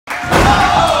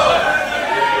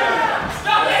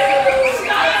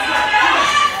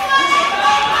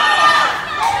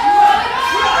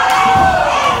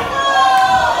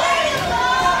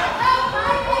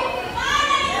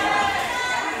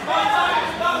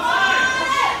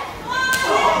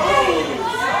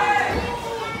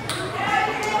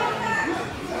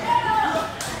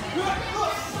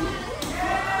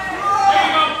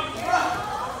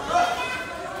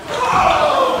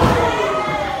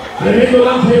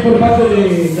por parte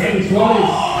de Dani Suarez.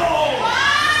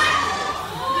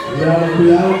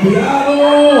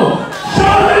 Cuidado.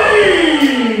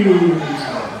 ¡Charlie!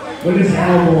 Buen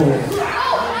salvo.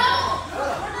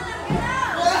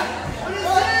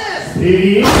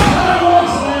 Sí.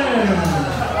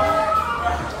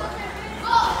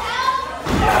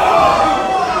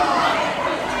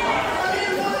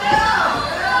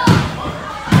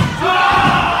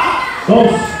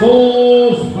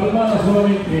 Dos palmadas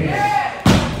solamente.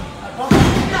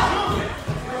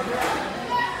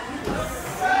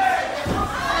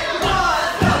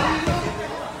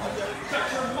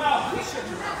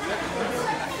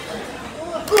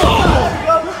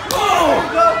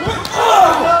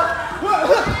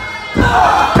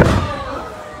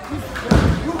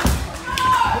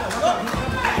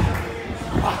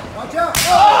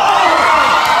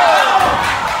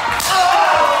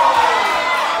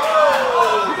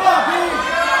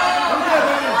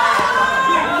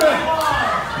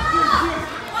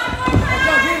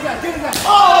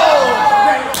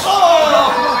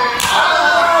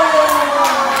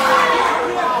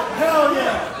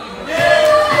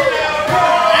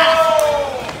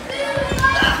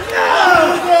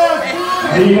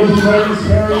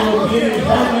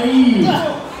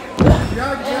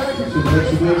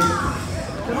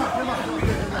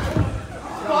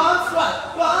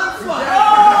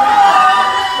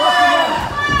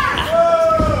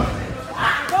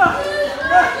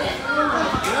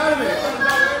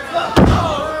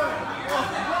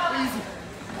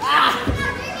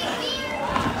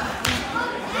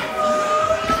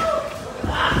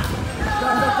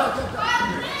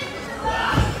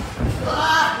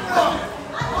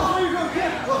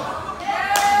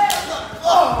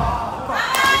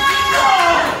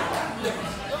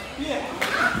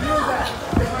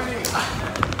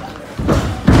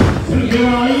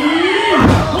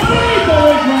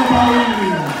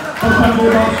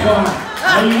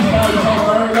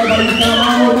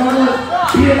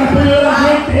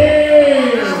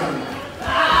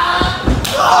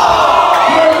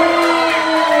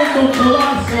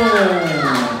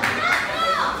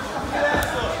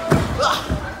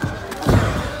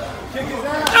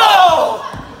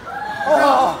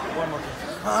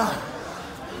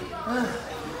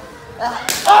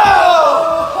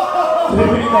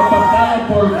 Tremenda patada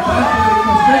por parte de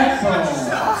Puroresu.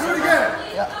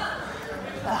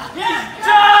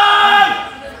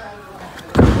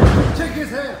 Check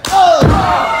his head.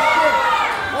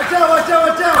 Watch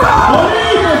out.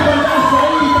 Bonito palazo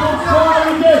ahí,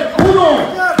 solamente. 1,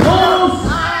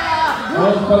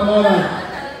 2 palmadas.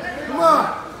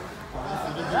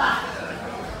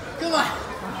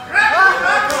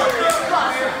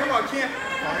 Come on, kid.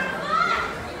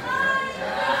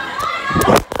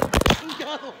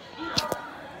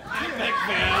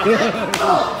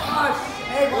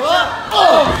 Hey,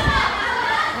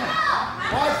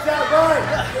 watch that boy.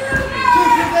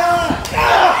 Kick it down.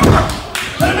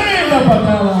 Tremenda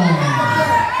patada.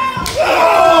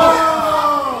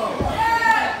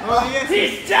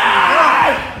 He's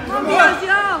died! Come on,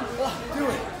 Biagio. Do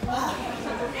it.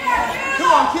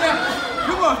 Come on, Kim.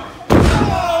 Come on.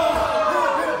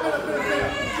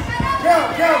 Count.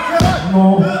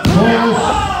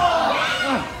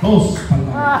 Dos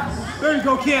palmadas. There you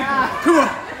go, Kim. Come on.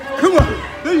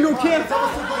 There you go, Kim.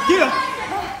 Get up.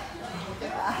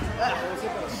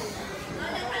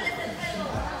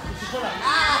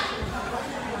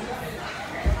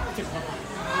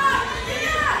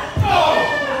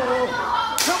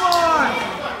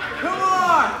 Come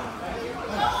on.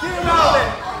 Get him out of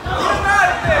there. Come on.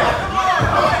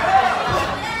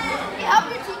 Help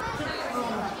your team.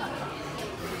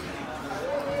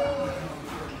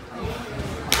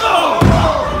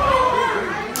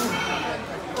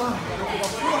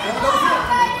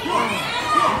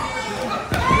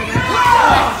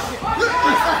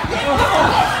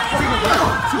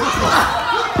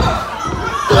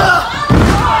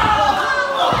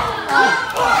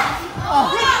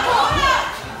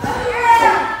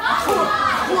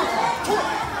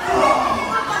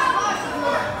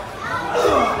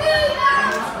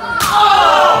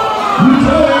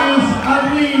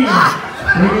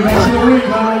 Bring it back to the ring,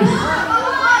 guys.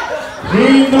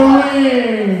 In the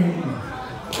ring.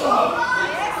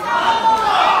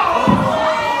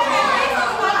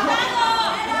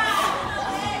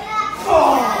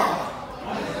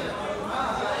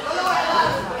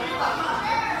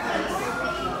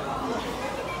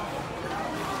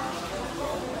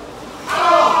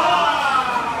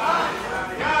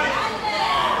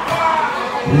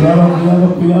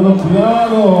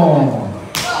 Cuidado.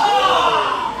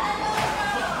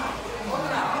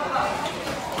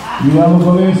 Cuidado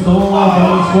con esto,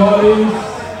 Suarez.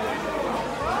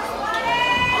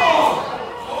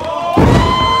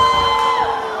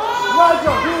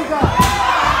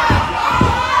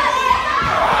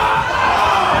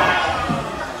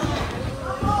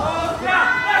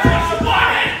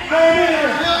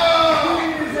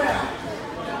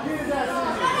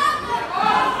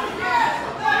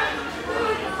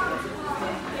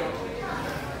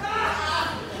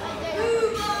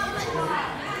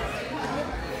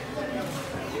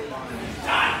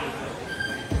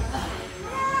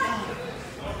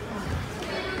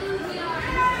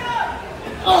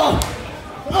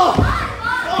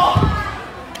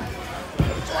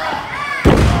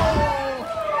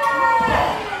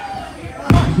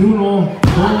 Uno,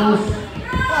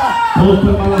 dos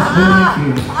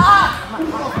preparaciones.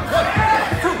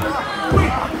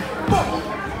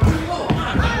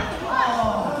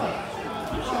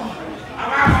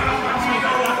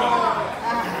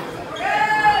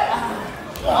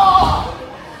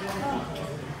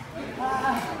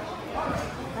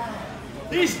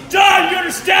 He's done, you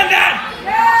understand that?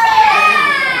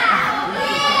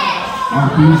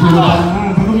 Aquí se lo van a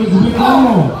dar, pero me sube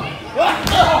todo.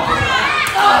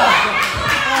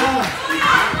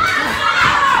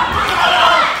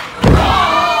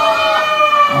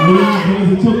 Ahí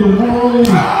se echó tu gol.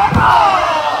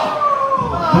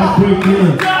 Backbreaker.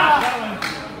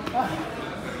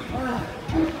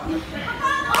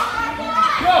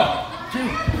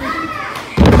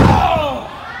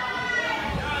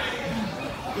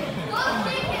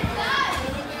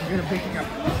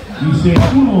 Dice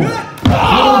uno,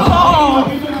 dos,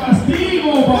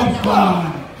 castigo, Boxman.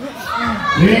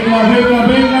 Venga, venga,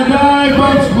 venga, dai,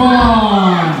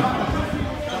 Boxman.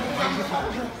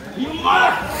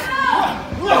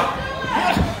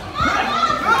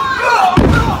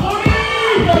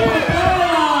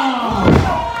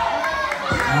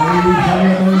 Ahí sale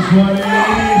con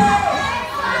Suarez.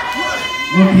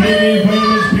 No tiene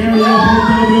Buenos Aires,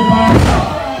 punto de paz.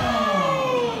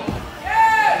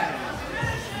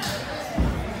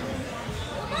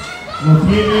 Lo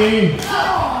tiene,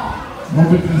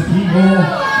 rompe el castigo.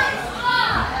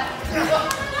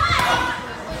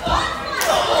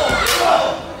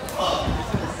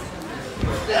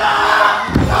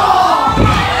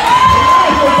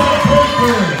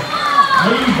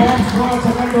 Ahí Boxman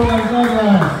sacando las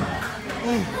garras.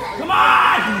 Come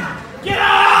on! Get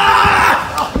up!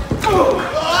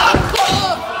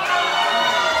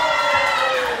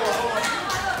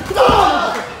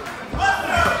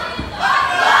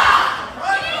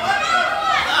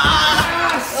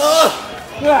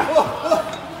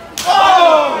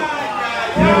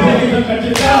 Tremenda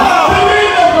cachetada,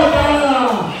 tremenda patada.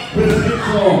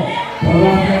 Preciso para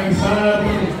organizar.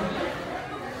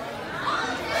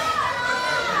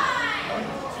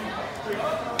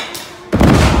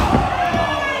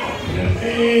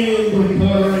 Tremendo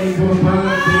victoria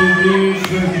importante de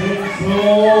Preciso.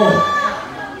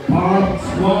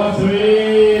 Boxman se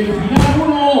ve el final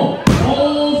 1,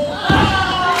 2,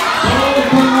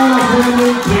 3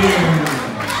 solamente.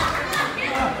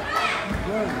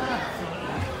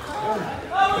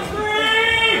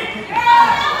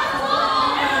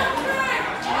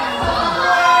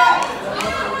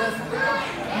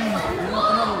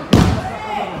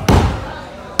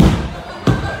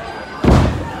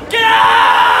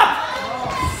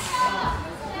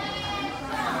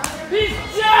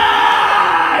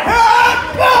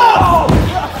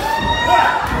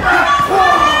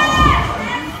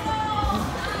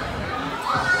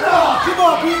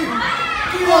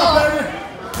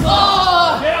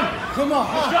 Come on.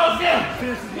 Show him.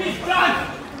 He's done.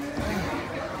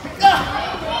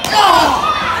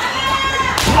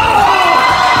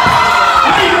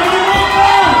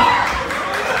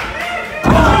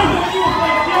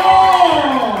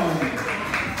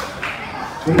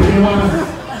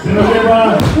 Se lo lleva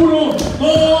 1,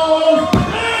 2,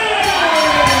 3.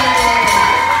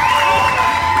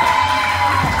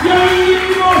 Y ahí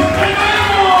nos tenemos.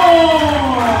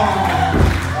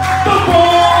 ¡Topo!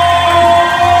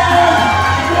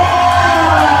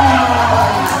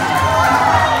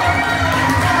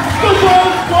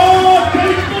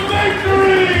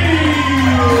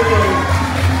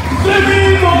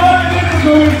 Seguimos,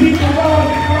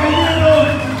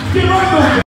 dale,